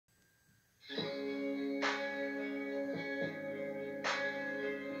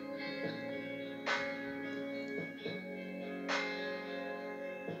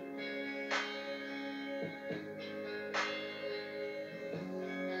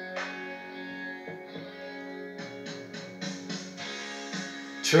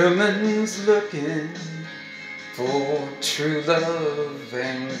Truman's looking for true love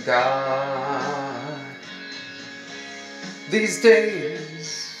and God. These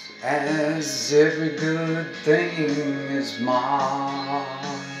days, as every good thing is marred,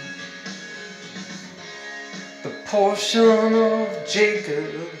 the portion of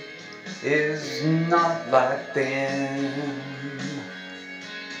Jacob is not like them.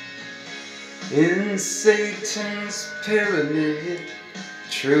 In Satan's pyramid,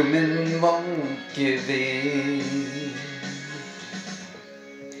 Truman won't give in.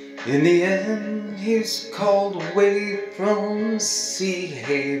 In the end, he's called away from Sea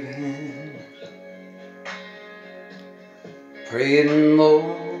Haven, praying,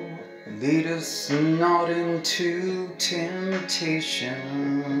 Lord, lead us not into temptation.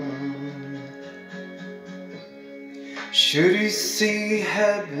 Should he see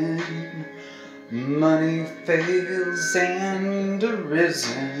heaven, money fails and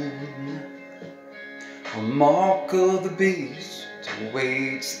arisen, a mark of the beast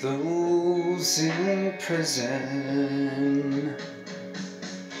awaits those in prison.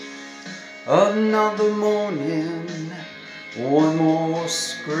 Another morning, one more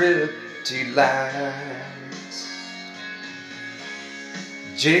script he lacks.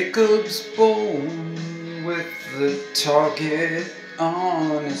 Jacob's born with the target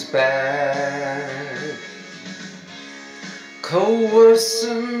on his back.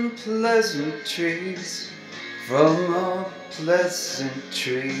 Coercing pleasantries from a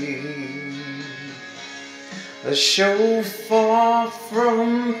pleasantry, a show far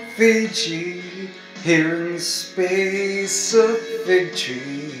from Fiji, here in space a fig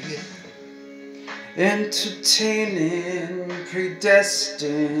tree, entertaining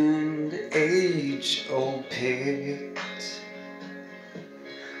predestined age-old pigs,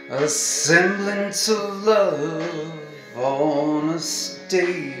 a semblance of love on a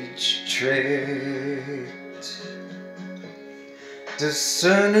stage tricked,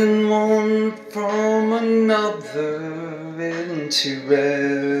 discerning one from another into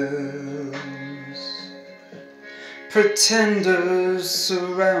realms, pretenders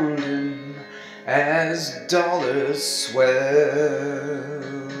surround him as dollars swell.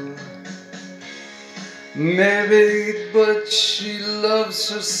 Married, but she loves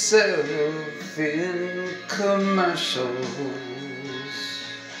herself in commercials.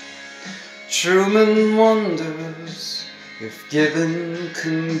 Truman wonders if giving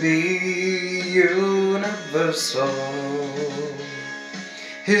can be universal.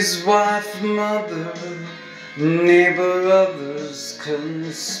 His wife, mother, neighbor, others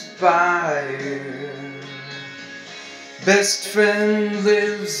conspire. Best friend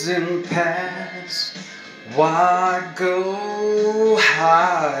lives in past, why go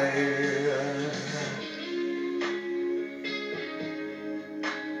higher?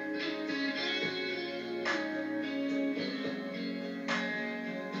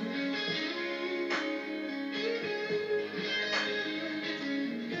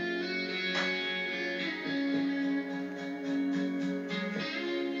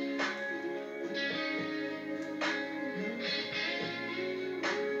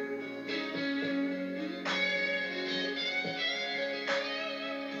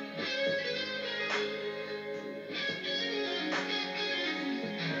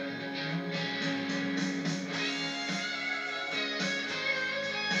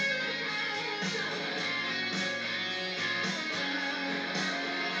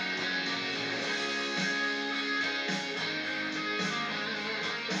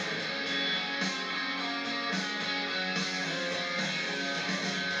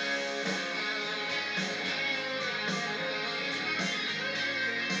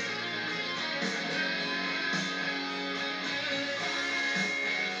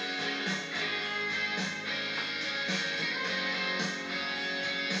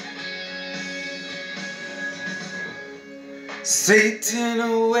 Satan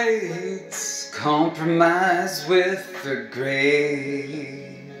awaits compromise with the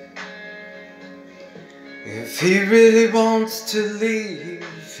grave. If he really wants to leave,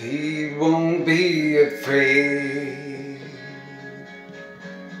 he won't be afraid.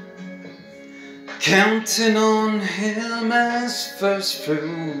 Counting on him as first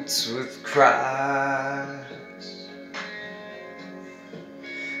fruits with Christ.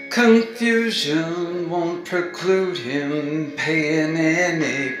 Confusion won't preclude him paying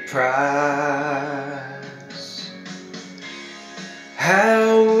any price.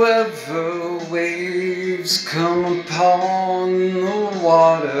 However waves come upon the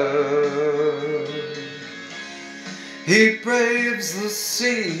water, he braves the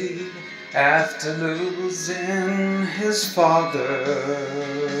sea after losing his father,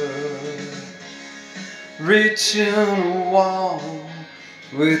 reaching a wall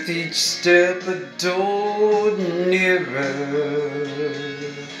with each step a door nearer.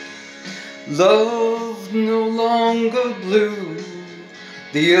 Love no longer blue,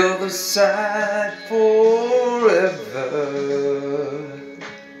 the other side forever.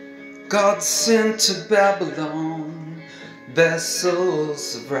 God sent to Babylon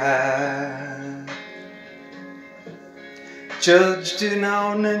vessels of wrath, judged in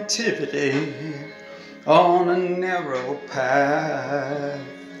our nativity on a narrow path.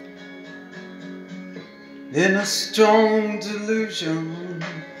 In a strong delusion,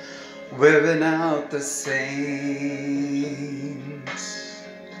 wearing out the saints,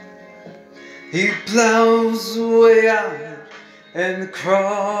 he plows a way out, and the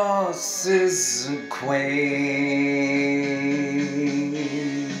cross isn't quaint.